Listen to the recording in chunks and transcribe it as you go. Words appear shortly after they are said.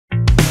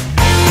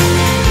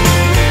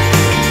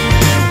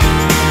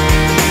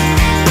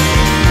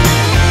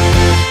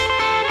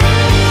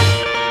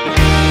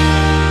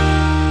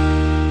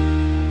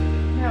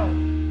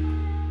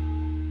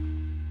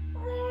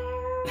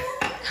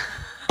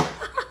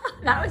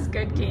That was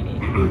good, Katie.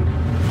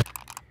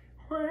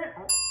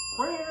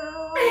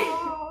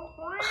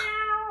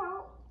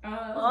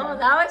 Oh,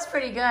 that was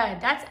pretty good.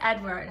 That's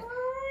Edward.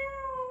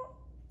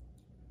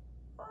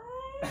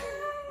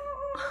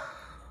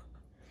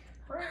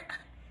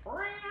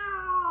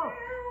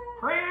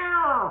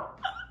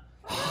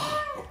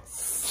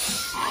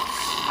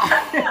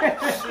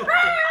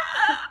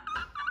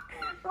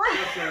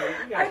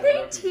 Are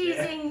they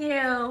teasing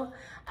you?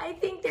 I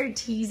think they're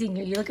teasing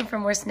you. You looking for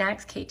more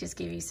snacks? Kate just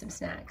gave you some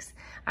snacks.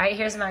 All right,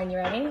 here's mine. You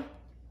ready?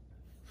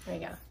 There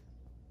you go.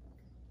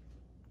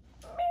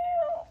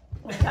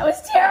 That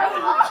was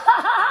terrible.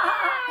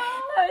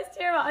 That was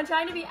terrible. I'm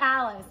trying to be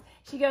Alice.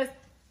 She goes.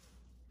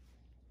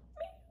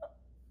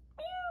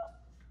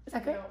 Is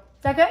that good?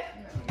 Is that good?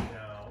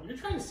 No. You're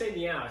trying to say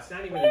meow. It's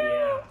not even a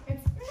meow.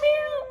 It's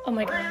meow. Oh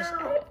my gosh.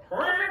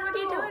 What are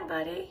you doing,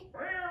 buddy?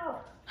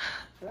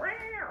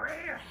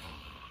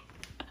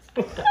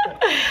 All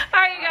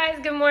right, you guys,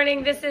 good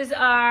morning. This is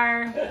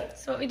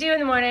what we do in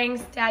the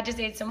mornings. Dad just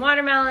ate some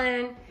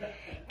watermelon.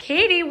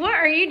 Katie, what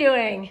are you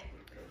doing?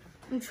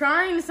 I'm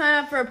trying to sign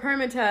up for a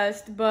permit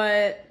test,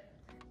 but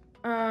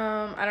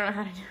I don't know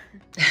how to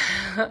do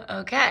it.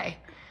 Okay.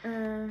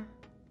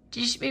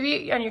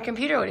 Maybe on your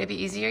computer, would it be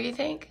easier, you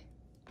think?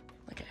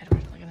 Look at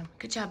Edward, look at him.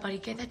 Good job, buddy.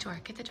 Get that door,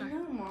 get the door.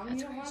 No, Mom,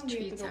 That's where his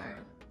treats are.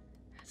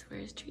 That's where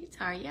his treats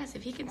are. Yes,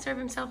 if he can serve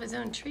himself his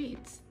own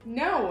treats.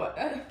 No.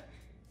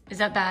 Is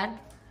that bad?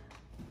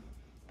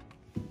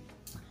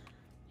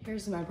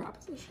 Here's my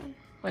proposition.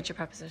 What's your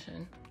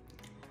proposition?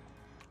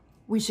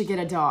 We should get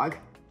a dog.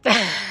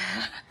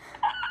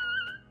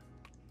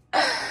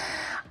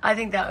 I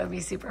think that would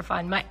be super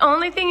fun. My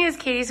only thing is,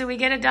 Katie, so we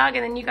get a dog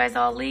and then you guys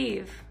all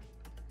leave.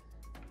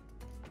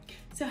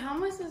 So how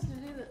am I supposed to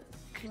do this?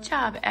 Good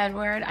job,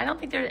 Edward. I don't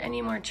think there are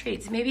any more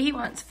treats. Maybe he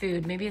wants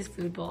food. Maybe his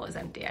food bowl is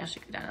empty. I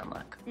should go down and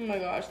look. Oh my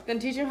gosh. Then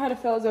teach him how to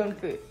fill his own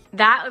food.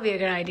 That would be a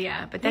good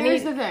idea. But then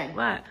here's the thing.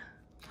 What?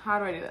 How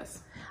do I do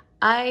this?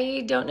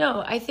 I don't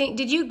know.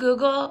 Did you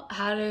Google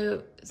how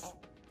to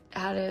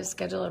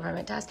schedule a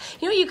permit test?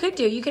 You know what you could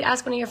do? You could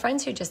ask one of your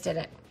friends who just did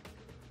it.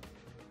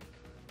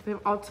 They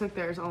all took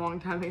theirs a long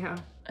time ago.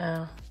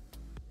 Oh.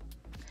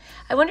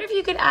 I wonder if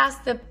you could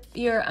ask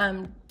your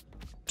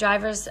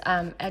driver's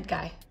ed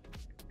guy.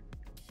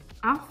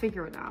 I'll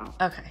figure it out.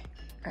 Okay.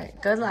 All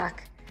right. Good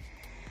luck.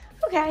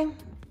 Okay.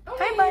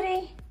 Hi,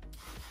 buddy.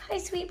 Hi,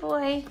 sweet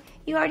boy.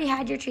 You already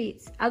had your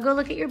treats. I'll go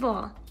look at your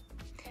bowl.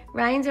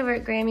 Ryan's over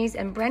at Grammy's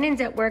and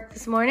Brennan's at work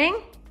this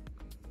morning.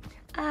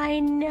 I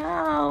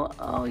know.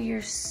 Oh,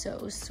 you're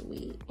so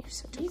sweet. You're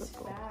such a good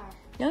boy.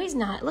 No, he's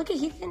not. Look,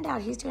 he thinned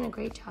out. He's doing a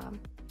great job.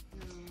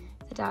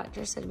 The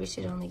doctor said we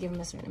should only give him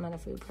a certain amount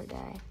of food per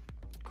day.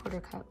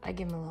 Quarter cup. I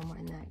give him a little more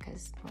than that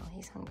because, well,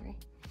 he's hungry.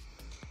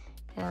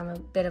 And I'm a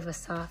bit of a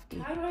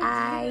softie.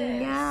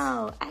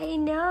 I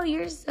know.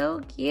 You're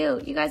so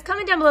cute. You guys,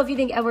 comment down below if you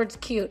think Edward's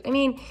cute. I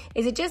mean,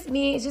 is it just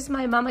me? Is just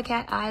my mama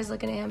cat eyes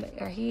looking at him?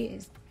 Or he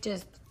is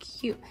just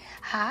cute.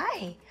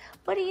 Hi.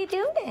 What are you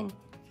doing?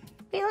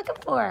 What are you looking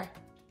for?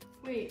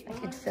 Wait. I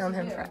could film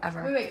him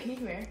forever. Wait, can you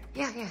come here?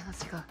 Yeah, let's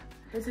take a look.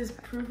 This is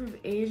proof of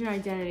age and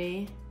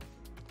identity.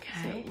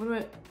 Okay. So what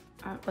do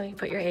well, you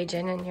put your age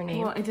in and your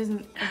name. Well, it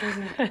doesn't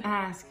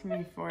ask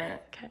me for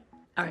it. Okay.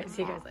 All right,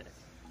 see you guys later.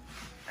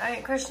 All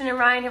right, Christian and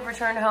Ryan have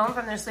returned home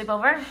from their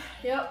sleepover.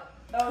 Yep,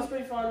 that was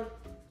pretty fun.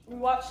 We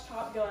watched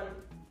Top Gun.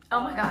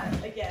 Oh my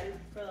God. Again,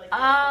 for like.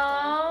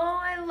 Oh,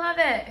 I love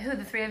it. Who,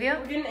 the three of you?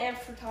 We're getting amped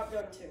for Top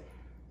Gun 2.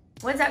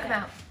 When's that come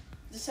out?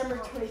 December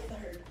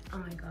 23rd. Oh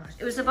my gosh.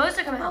 It was supposed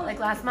to come out like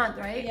last month,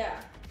 right?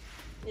 Yeah.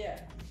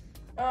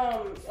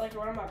 Like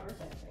around my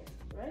birthday, I think.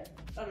 Right?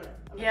 I don't know.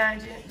 Yeah,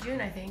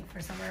 June, I think,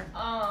 for summer.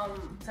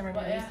 Summer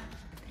movies. Yeah.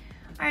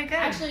 All right, good.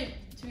 Actually,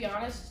 to be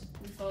honest,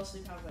 we fell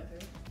asleep halfway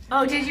through.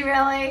 Oh, did you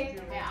really?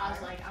 Yeah, I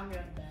was like, I'm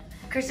going to bed.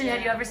 Christian,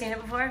 had you ever seen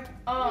it before?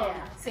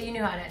 Yeah. So you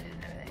knew how to edit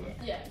and everything.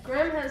 Yeah.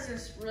 Graham has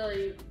this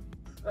really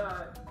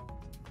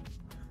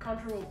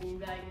comfortable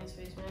beanbag in his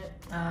basement.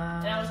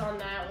 And I was on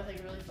that with like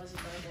a really fuzzy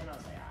blanket, and I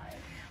was like, alright.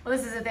 Well,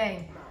 this is the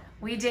thing.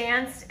 We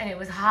danced, and it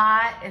was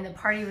hot, and the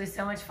party was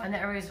so much fun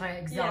that everybody was probably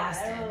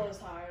exhausted. Yeah, everyone was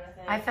tired, I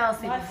think. I fell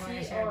asleep My before I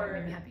feet shared. It are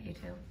made me happy, you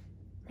too.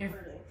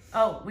 hurting.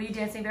 Oh, were you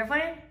dancing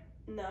barefooted?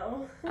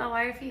 No. Oh,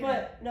 why are your feet?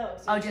 But no.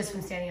 Oh, just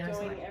from standing on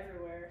going something.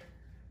 everywhere.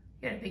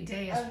 You had a big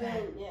day I've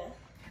yesterday. been, yeah.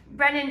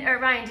 Brennan or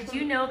Ryan, did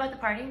you know about the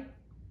party?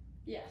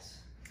 Yes.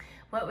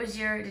 What was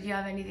did you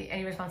have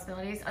any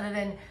responsibilities other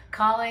than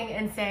calling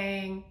and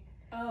saying,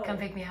 come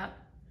pick me up?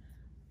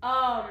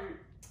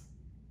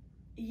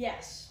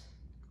 Yes.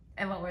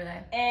 And what were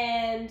they?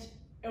 And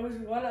it was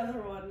one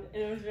other one,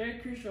 and it was very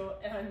crucial,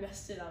 and I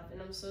messed it up,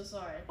 and I'm so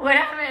sorry. What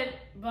happened?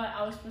 But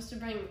I was supposed to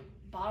bring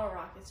bottle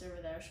rockets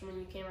over there, so when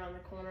you came around the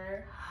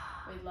corner,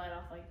 we'd light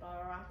off like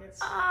bottle rockets.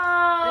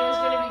 Oh. And it was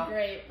gonna be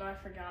great, but I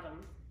forgot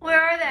them.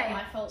 Where are they?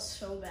 I felt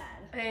so bad.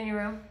 Are they in your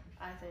room?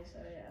 I think so,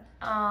 yeah.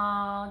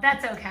 Oh,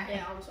 that's okay.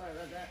 Yeah, I'm sorry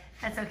about that.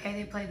 That's okay.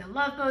 They played the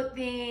Love Boat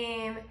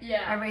theme.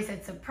 Yeah. Everybody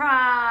said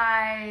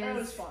surprise. It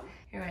was fun.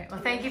 You're right.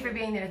 Well, thank you for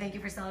being there. Thank you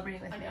for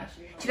celebrating with me. got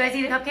you. Did you guys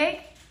eat a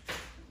cupcake?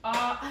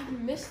 I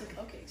missed the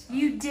cupcakes.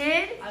 You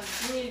did? I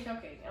really ate a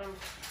cupcake, and I'm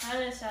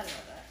kind of sad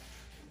about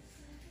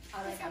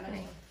that. What's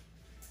happening?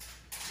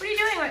 What are you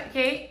doing,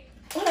 Kate?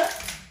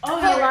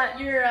 Oh,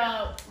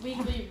 your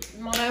weekly,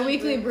 My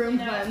weekly broom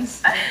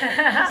cleanse.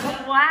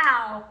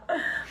 Wow.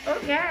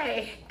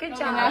 Okay. Good job.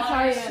 that's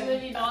how you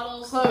smoothie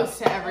bottles. Close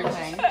to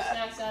everything.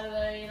 Snacks out of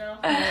there, you know.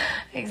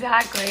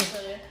 Exactly.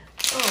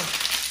 Oh,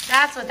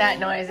 that's what that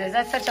noise is.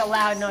 That's such a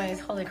loud noise.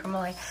 Holy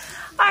cramoly.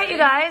 All right, you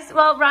guys.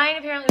 Well, Ryan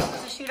apparently was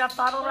supposed to shoot off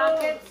bottle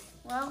rockets.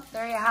 Well,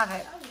 there you have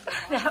it.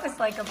 That was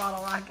like a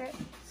bottle rocket.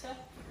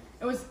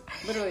 It was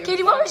literally.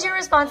 Katie, what was your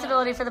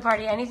responsibility for the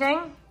party?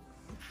 Anything?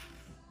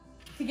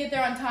 To get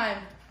there on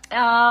time.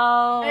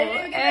 Oh, I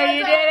didn't get and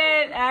you that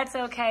did it. That's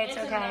okay. It's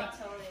And to okay. not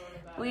tell anyone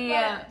about it. We,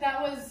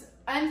 That was.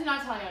 I'm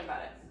not telling you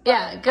about it.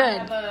 yeah, I good.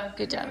 have a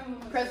Good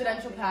job.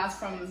 presidential pass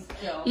from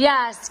Jill.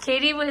 Yes,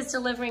 Katie was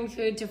delivering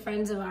food to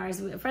friends of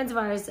ours. Friends of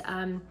ours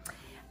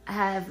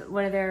have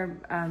one of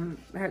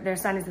their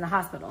son is in the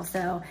hospital,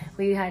 so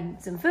we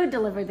had some food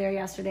delivered there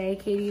yesterday.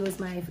 Katie was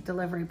my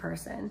delivery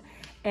person,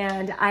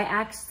 and I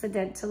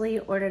accidentally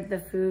ordered the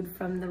food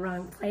from the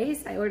wrong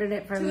place. I ordered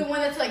it from To the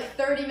one that's like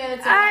 30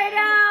 minutes away. I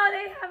know,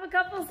 they have a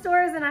couple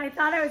stores, and I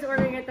thought I was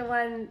ordering at the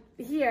one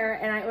here,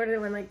 and I ordered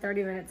the one like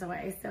 30 minutes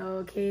away.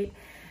 So Kate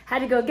had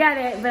to go get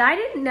it, but I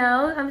didn't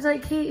know. I was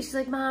like, Kate, she's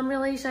like, Mom,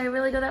 really? Should I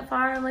really go that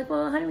far? I'm like,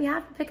 well, honey, we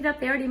have to pick it up.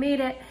 They already made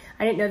it.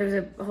 I didn't know there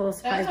was a whole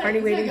surprise party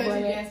waiting for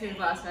me. Dance moves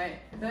last night.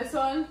 This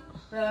one,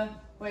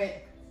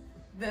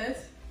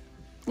 this.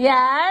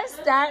 Yes,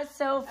 that's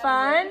so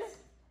fun.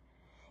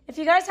 If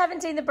you guys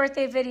haven't seen the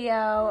birthday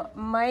video,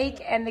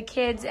 Mike and the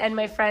kids and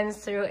my friends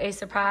threw a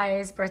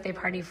surprise birthday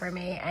party for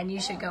me, and you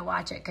should go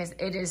watch it because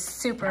it is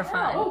super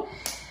fun.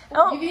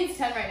 Oh, you need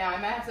 10 right now.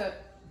 I might have to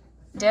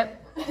dip,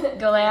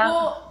 go lay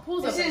out.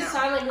 Pool's This open is now.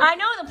 silent. I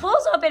know, the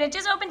pool's open. It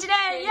just opened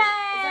today.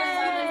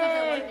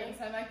 Yay! Working,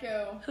 so I might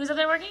go. Who's up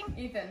there working?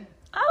 Ethan.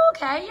 Oh,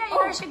 okay. Yeah, you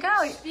guys should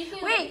go. speaking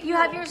of Wait, the you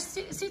have pool. your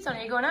suits on.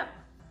 Are you going up?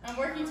 I'm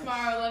working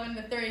tomorrow, 11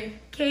 to 3.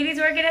 Katie's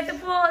working at the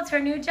pool. It's her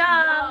new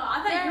job.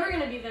 I thought you were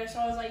gonna be there, so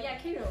I was like, yeah,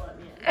 Kate will let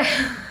me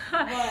in.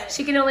 But-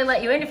 She can only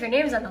let you in if your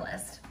name's on the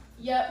list.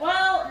 Yeah.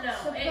 Well,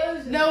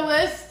 no. No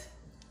list.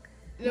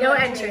 No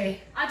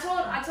entry. I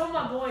told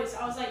my boys,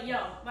 I was like, yo,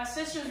 my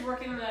sister's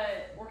working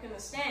the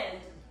stand.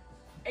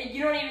 And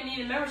you don't even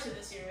need a membership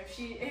this year.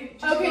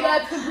 Okay,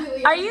 that's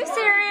completely. Are you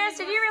serious?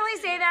 Did you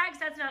really say that? Because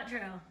that's not true.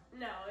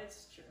 No,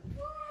 it's true.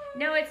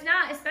 No, it's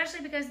not,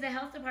 especially because the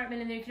health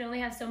department and you can only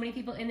have so many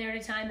people in there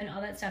at a time and all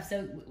that stuff.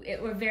 So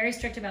we're very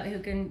strict about who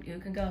can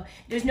go.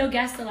 There's no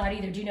guests allowed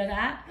either. Do you know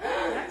that?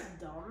 That's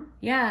dumb.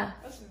 Yeah.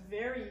 That's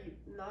very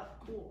not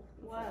cool.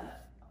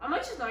 What? I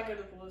might just not go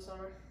to the pool this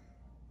summer.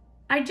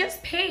 I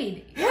just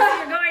paid. You're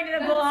going to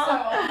the pool. That's so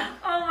awesome.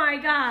 Oh my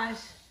gosh.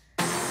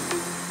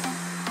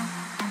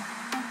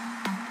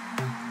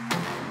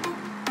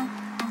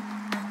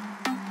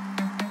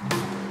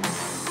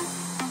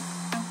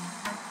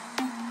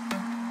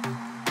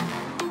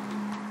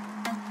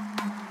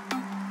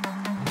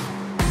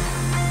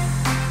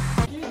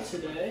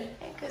 Today,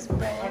 Because I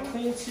Brennan.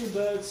 cleaned 2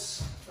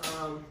 boats.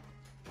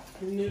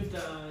 We moved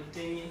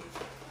dinghy,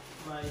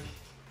 like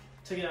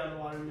took it out of the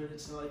water and moved it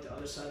to like the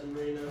other side of the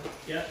marina.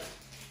 Yeah.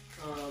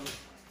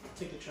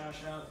 Take the trash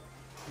out.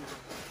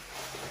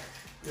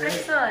 Right.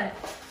 Excellent.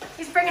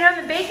 He's bringing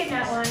home the bacon,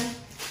 that one.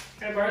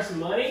 Can I borrow some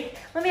money?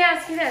 Let me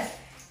ask you this.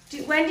 Do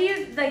you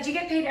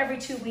get paid every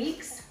 2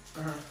 weeks?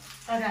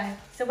 Okay.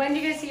 So when do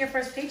you get to see your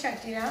first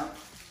paycheck, do you know?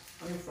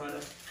 I think Friday.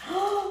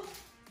 Oh,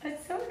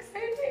 that's so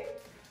exciting.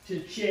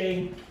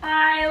 Cha-ching.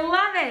 I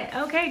love it.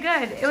 Okay,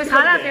 good. It was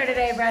hot out there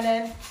today,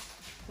 Brennan.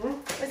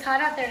 It was hot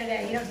out there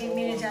today. You don't need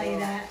me to tell you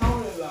that. Tell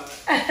me about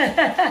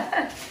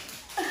it.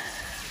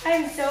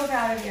 I'm so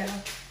proud of you.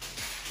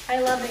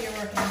 I love that you're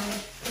working.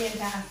 It's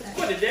fantastic.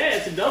 What a day.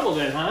 It's a double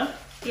then, huh?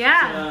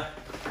 Yeah.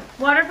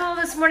 Water polo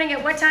this morning.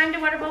 At what time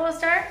did water polo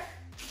start?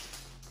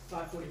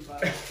 5:45.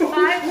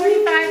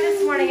 5:45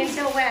 this morning.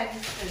 Until when?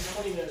 It's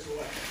 20 minutes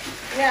away.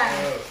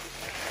 Yeah.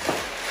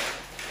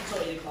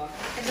 Until 8 o'clock.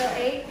 Until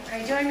 8. All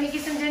right, do you want to make you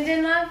some din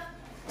din, love?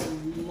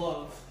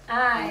 Love.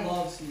 I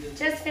Love some dinner.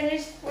 just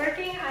finished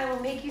working. I will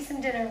make you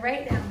some dinner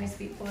right now, my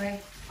sweet boy.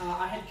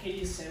 I had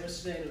Katie's sandwich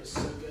today and it was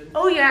so good.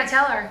 Oh, yeah,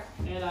 tell her.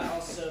 And I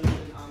also made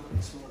an omelet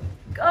this morning.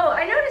 Oh,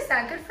 I noticed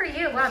that. Good for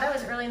you. Wow, that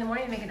was early in the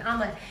morning to make an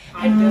omelet.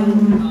 I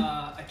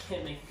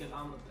can't make a good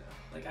omelet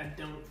though. Like I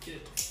don't get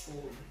it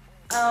full.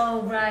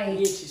 Oh, You right.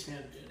 need to teach me how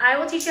to do it. I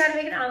will teach you how to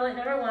make an omelet,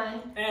 number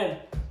 1. And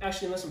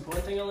actually, the most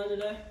important thing I learned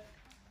today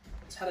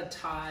is how to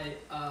tie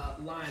a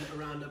line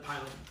around a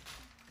pylon.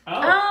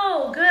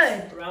 Oh,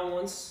 good. Around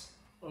once,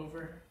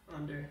 over,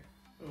 under,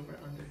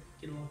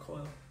 get a little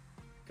coil.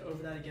 Go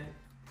over that again,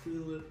 through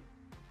the loop,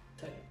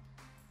 tight.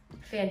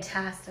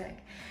 Fantastic.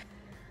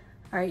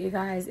 All right, you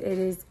guys, it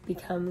has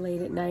become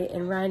late at night,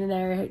 and Ryan and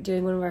I are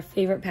doing one of our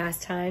favorite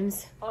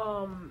pastimes.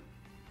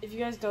 If you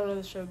guys don't know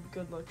the show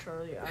Good Luck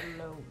Charlie, I don't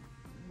know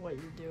what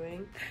you're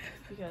doing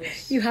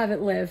because You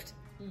haven't lived.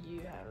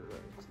 you haven't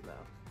lived. No.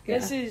 Yeah.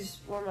 This is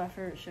one of my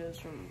favorite shows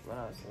from when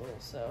I was little.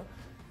 So,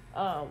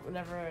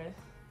 whenever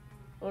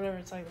Whenever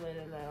it's like late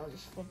at night, I'll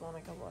just flip on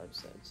a couple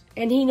episodes.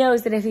 And he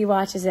knows that if he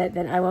watches it,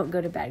 then I won't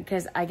go to bed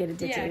because I get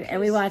addicted. Yeah,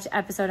 and we watch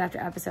episode after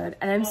episode,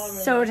 and I'm Oh,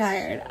 so really?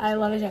 tired. I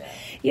love it.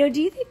 You know,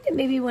 do you think that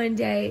maybe one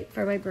day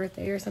for my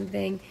birthday or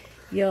something,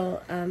 you'll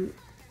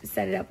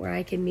set it up where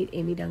I can meet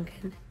Amy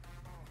Duncan?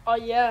 Oh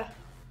yeah,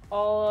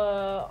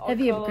 I'll That'd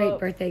be a call great up-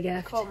 birthday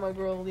gift. Call up my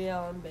girl Lee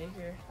Allen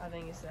Baker. I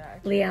think it's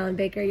that. Lee Allen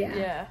Baker, yeah.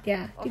 Yeah.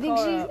 Yeah. I'll Do you think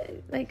call she's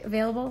her like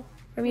available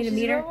for me to She's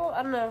meet her? available?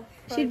 I don't know.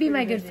 She'd be Probably my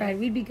pretty good busy. friend.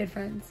 We'd be good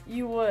friends.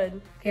 You would.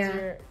 'Cause Yeah.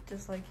 You're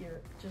just like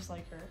her.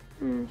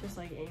 Mm. Just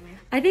like Amy.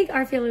 I think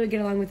our family would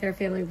get along with their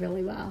family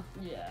really well.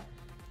 Yeah.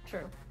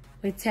 True.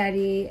 With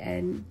Teddy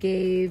and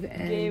Gabe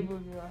and Gabe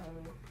would be my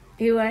homie.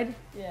 he would?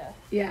 Yeah.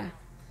 Yeah.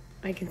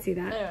 I can see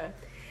that. Anyway.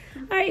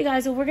 All right, you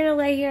guys. So we're gonna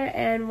lay here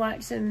and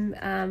watch some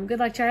Good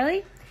Luck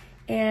Charlie.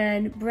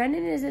 And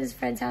Brennan is at his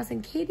friend's house,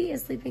 and Katie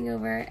is sleeping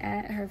over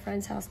at her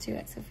friend's house too,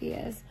 at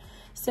Sophia's.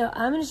 So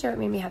I'm gonna share what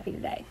made me happy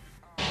today.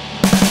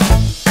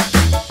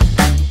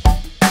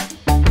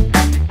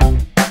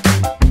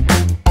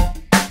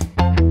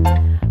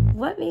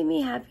 What made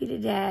me happy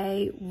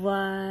today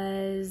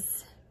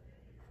was,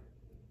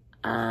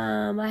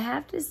 I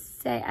have to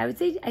say, I would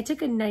say I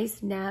took a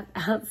nice nap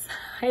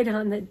outside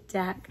on the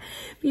deck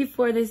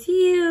before this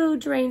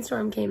huge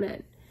rainstorm came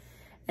in.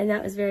 And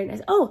that was very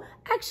nice. Oh,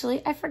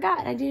 actually, I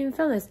forgot. I didn't even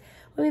film this.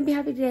 What made me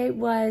happy today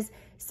was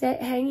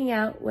hanging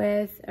out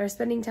with, or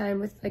spending time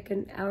with like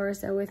an hour or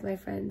so with my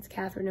friends,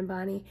 Catherine and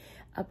Bonnie,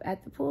 up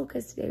at the pool,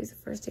 because today was the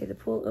first day the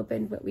pool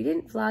opened, but we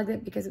didn't vlog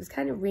it because it was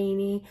kind of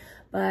rainy.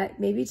 But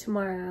maybe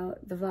tomorrow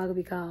the vlog will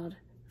be called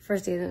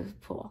First Day of the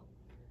Pool.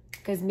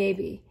 Because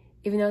maybe,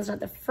 even though it's not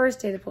the first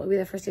day of the pool, it'll be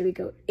the first day we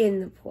go in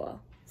the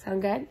pool.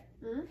 Sound good?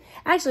 Mm-hmm.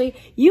 Actually,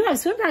 you have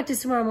swim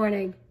practice tomorrow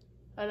morning.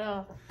 I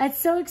know. That's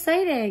so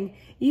exciting.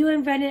 You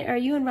and Brennan, or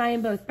you and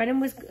Ryan both.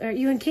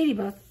 You and Katie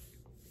both.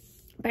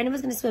 Brennan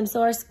was going to swim.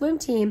 So our swim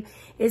team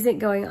isn't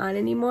going on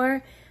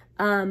anymore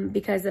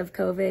because of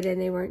COVID, and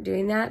they weren't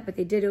doing that, but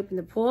they did open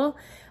the pool.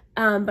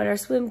 But our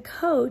swim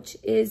coach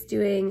is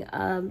doing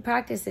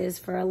practices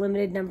for a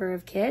limited number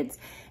of kids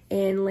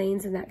in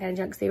lanes and that kind of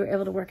junk. So they were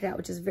able to work it out,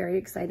 which is very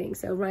exciting.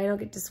 So Ryan will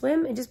get to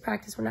swim and just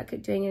practice. We're not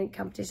doing any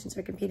competitions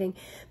or competing.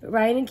 But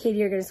Ryan and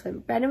Katie are going to swim.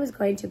 Brennan was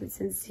going to, but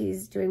since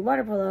he's doing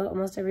water polo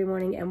almost every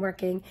morning and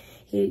working,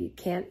 he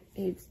can't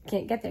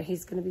get there.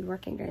 He's going to be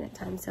working during that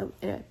time. So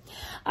anyway.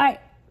 All right.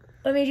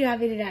 What made you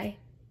happy today?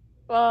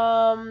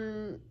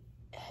 Hanging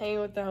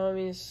with the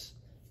homies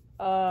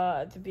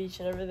at the beach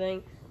and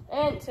everything.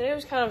 And today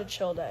was kind of a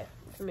chill day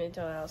for me at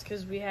Donnellys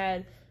because we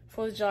had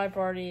 4th of July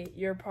party,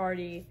 your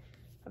party.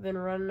 I've been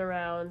running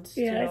around.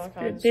 Yeah, it's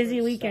been a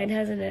busy weekend,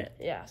 hasn't it?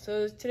 Yeah,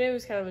 so today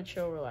was kind of a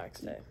chill,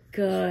 relaxed day.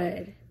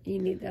 Good. You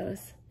need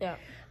those. Yeah.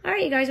 All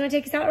right, you guys want to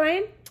take us out,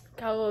 Ryan?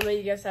 Compliment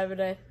you guys have a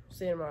day.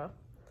 See you tomorrow.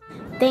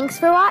 Thanks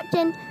for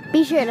watching.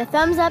 Be sure to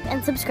thumbs up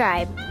and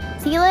subscribe.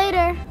 See you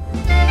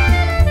later.